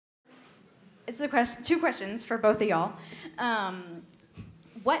it's two questions for both of y'all.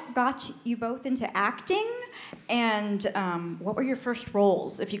 What got you both into acting, and what were your first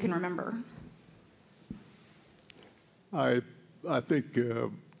roles, if you can remember? I think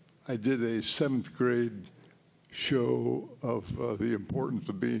I did a 7th grade show of the importance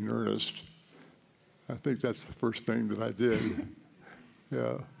of being earnest. I think that's the first thing that I did.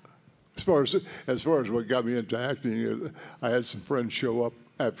 Yeah. As far as what got me into acting, I had some friends show up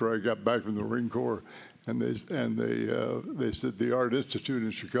after I got back from the Marine Corps, and they said the Art Institute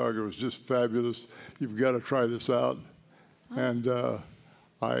in Chicago is just fabulous. You've got to try this out, and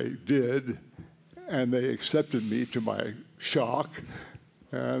I did, and they accepted me to my shock,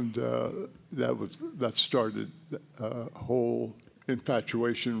 and that started a whole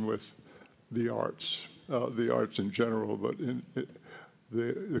infatuation with the arts in general, but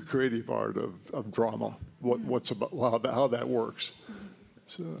the creative art of drama, how that works.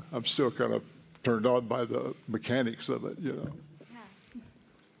 So I'm still kind of turned on by the mechanics of it, you know.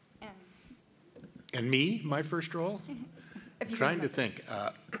 Yeah. And me, my first role? Trying to think.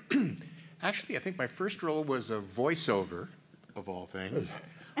 Actually, I think my first role was a voiceover, of all things.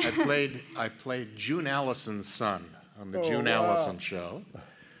 I played June Allison's son on the June Allison show.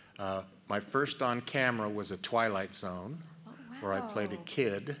 My first on camera was a Twilight Zone, where I played a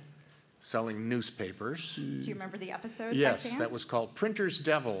kid selling newspapers. Do you remember the episode? Yes, that was called Printer's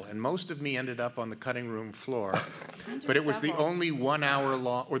Devil, and most of me ended up on the cutting room floor. But it was the only 1 hour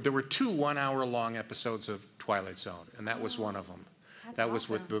long, or there were 2 1-hour-long episodes of Twilight Zone, and that was one of them. That was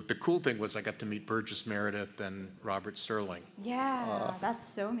awesome. what the cool thing was. I got to meet Burgess Meredith and Robert Sterling. Yeah, that's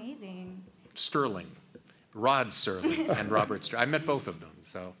so amazing. Rod Sterling and Robert Sterling. I met both of them,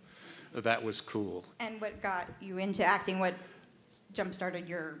 so that was cool. And what got you into acting? What jump-started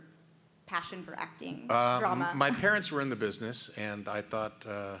your passion for acting, drama? My parents were in the business, and I thought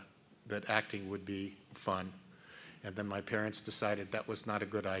that acting would be fun. And then my parents decided that was not a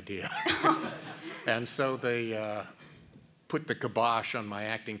good idea. And so they put the kibosh on my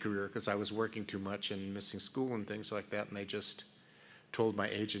acting career because I was working too much and missing school and things like that, and they just told my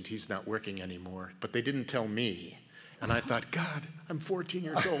agent he's not working anymore. But they didn't tell me. And I thought, God, I'm 14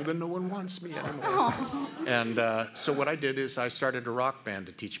 years old and no one wants me anymore. And so what I did is I started a rock band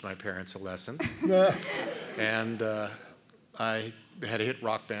to teach my parents a lesson. And I had a hit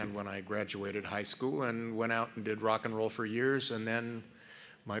rock band when I graduated high school and went out and did rock and roll for years. And then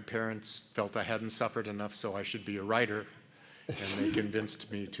my parents felt I hadn't suffered enough, so I should be a writer. And they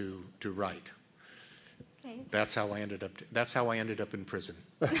convinced me to write. Okay. That's how I ended up in prison.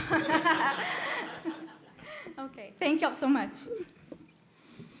 Okay, thank y'all so much.